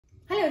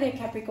Hello there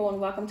Capricorn,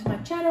 welcome to my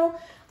channel.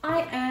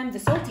 I am the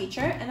soul teacher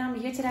and I'm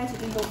here today to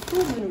do your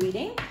full moon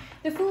reading.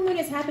 The full moon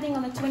is happening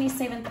on the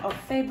 27th of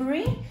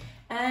February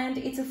and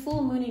it's a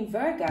full moon in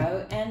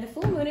Virgo, and the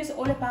full moon is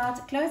all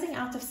about closing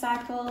out of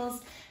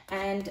cycles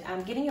and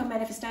getting your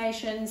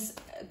manifestations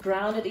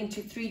grounded into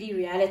 3D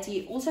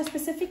reality. Also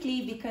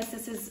specifically because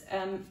this is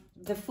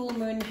the full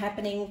moon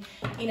happening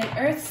in an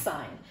earth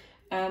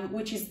sign,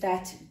 which is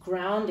that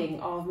grounding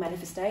of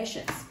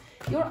manifestations.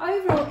 Your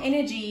overall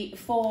energy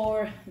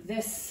for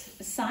this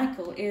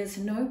cycle is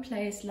no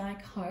place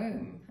like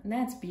home, and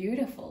that's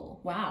beautiful.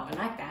 Wow, I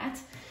like that.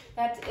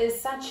 That is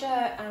such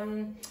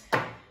a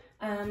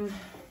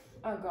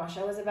oh gosh,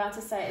 I was about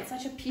to say it's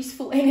such a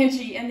peaceful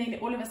energy, and then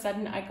all of a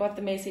sudden I got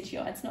the message,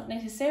 yeah, it's not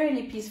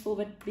necessarily peaceful,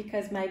 but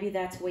because maybe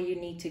that's where you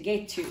need to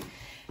get to.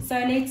 So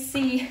let's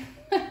see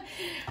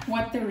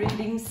what the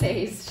reading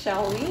says,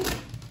 shall we?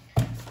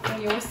 For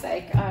your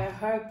sake, I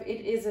hope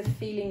it is a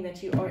feeling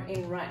that you are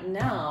in right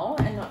now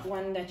and not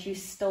one that you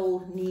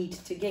still need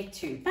to get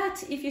to.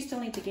 But if you still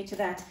need to get to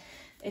that,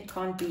 it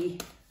can't be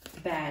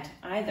bad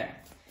either.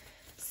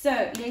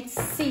 So let's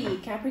see,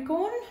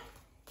 Capricorn.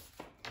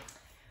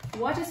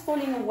 What is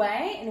falling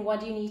away and what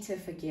do you need to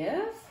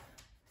forgive?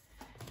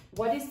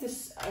 What is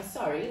this?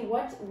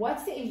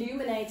 What's the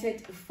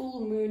illuminated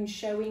full moon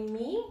showing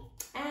me?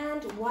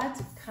 And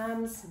what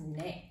comes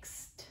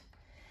next?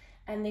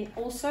 And then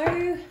also,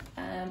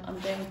 I'm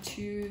going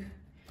to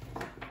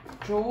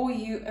draw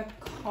you a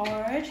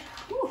card,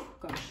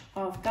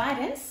 of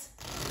guidance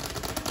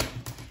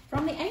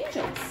from the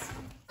angels.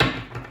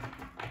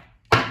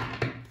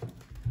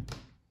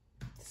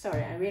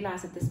 Sorry, I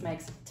realize that this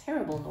makes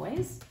terrible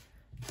noise.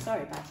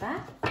 Sorry about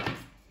that.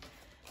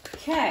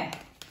 Okay.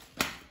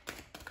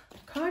 A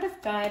card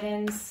of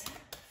guidance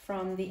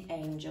from the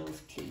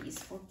angels, please,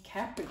 for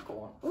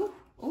Capricorn. Oof,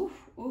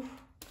 oof, oof.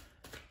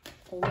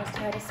 Almost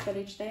had a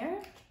spillage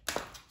there.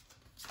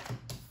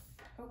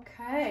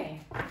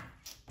 Okay.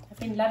 I've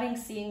been loving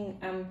seeing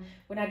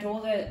when I draw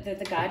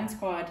the guidance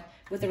card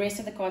with the rest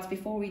of the cards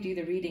before we do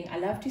the reading. I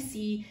love to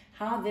see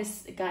how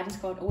this guidance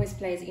card always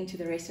plays into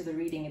the rest of the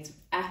reading. It's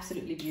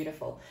absolutely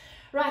beautiful.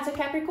 Right, so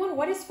Capricorn,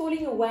 what is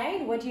falling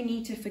away? What do you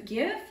need to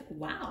forgive?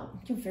 Wow,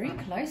 you're very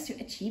close to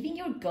achieving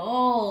your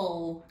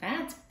goal.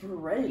 That's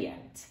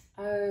brilliant.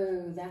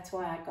 Oh, that's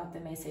why I got the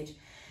message.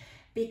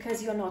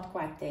 Because you're not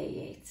quite there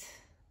yet.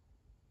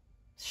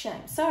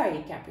 Shame.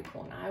 Sorry,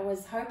 Capricorn. I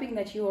was hoping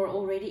that you are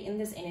already in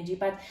this energy,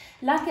 but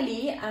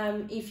luckily,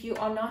 if you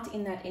are not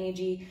in that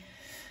energy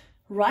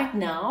right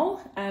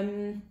now,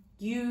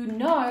 you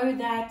know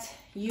that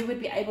you would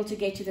be able to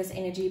get to this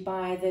energy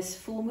by this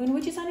full moon,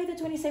 which is only the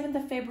 27th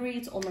of February.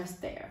 It's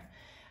almost there.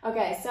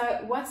 Okay,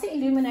 so what's the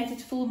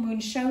illuminated full moon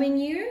showing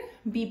you?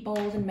 Be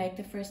bold and make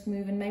the first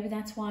move. And maybe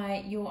that's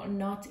why you're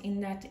not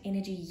in that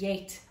energy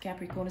yet,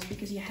 Capricorn. It's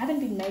because you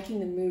haven't been making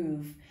the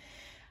move.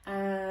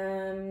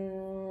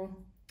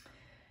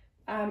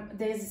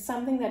 There's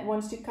something that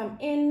wants to come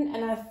in,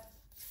 and I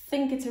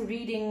think it's a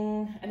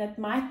reading, and it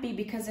might be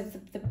because of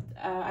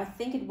I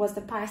think it was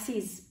the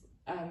Pisces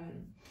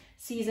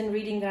season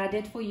reading that I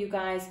did for you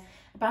guys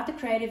about the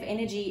creative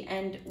energy.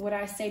 And what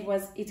I said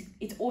was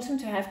it's awesome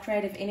to have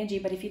creative energy,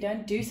 but if you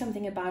don't do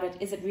something about it,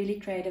 is it really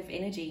creative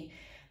energy?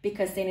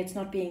 Because then it's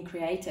not being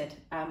created.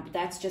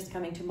 That's just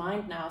coming to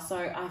mind now. So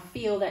I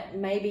feel that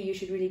maybe you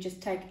should really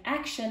just take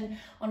action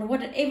on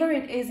whatever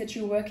it is that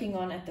you're working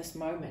on at this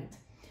moment.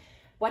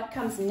 What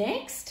comes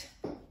next?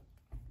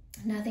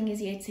 Nothing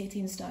is yet set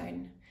in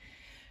stone.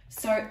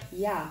 So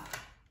yeah,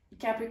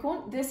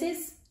 Capricorn,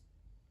 this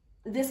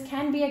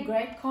can be a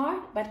great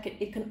card, but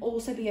it can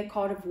also be a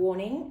card of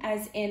warning,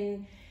 as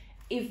in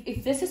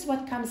if this is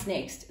what comes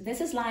next, this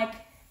is like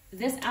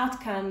this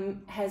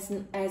outcome has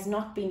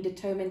not been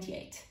determined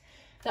yet.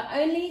 The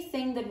only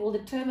thing that will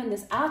determine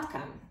this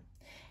outcome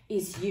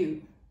is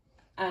you.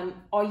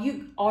 Are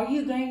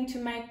you going to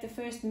make the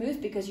first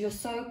move because you're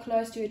so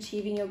close to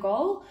achieving your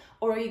goal,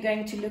 or are you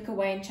going to look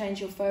away and change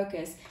your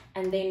focus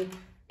and then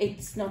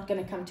it's not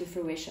going to come to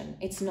fruition?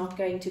 It's not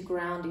going to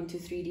ground into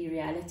 3D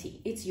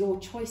reality. It's your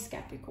choice,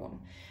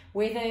 Capricorn.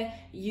 Whether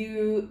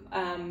you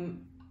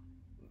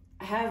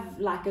have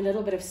like a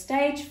little bit of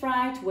stage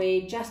fright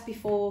where just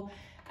before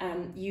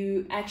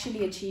you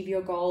actually achieve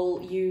your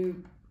goal,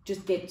 you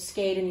just get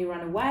scared and you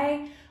run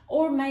away,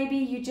 or maybe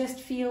you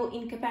just feel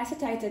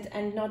incapacitated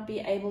and not be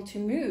able to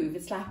move.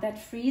 It's like that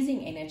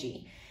freezing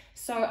energy.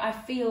 So I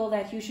feel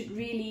that you should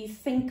really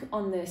think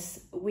on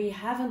this. We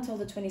have until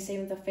the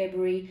 27th of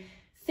February.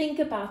 Think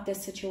about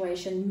this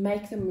situation.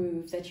 Make the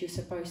move that you're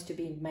supposed to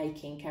be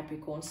making,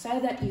 Capricorn, so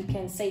that you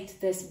can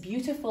set this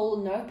beautiful,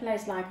 no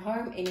place like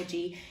home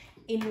energy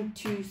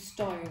into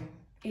stone.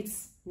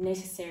 It's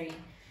necessary.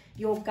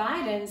 Your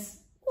guidance,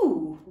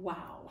 ooh,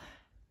 wow.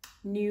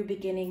 New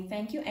beginning.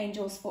 Thank you,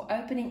 angels, for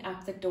opening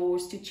up the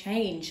doors to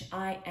change.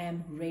 I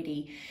am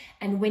ready.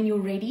 And when you're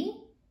ready,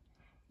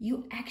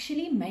 you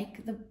actually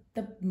make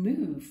the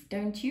move,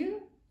 don't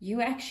you?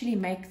 You actually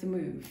make the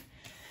move.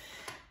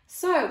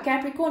 So,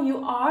 Capricorn, you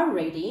are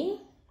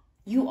ready.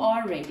 You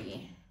are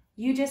ready.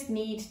 You just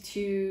need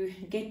to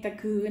get the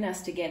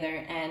kahunas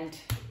together and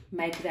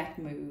make that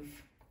move.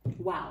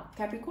 Wow,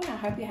 Capricorn, I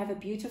hope you have a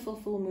beautiful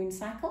full moon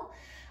cycle.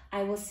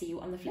 I will see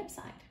you on the flip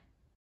side.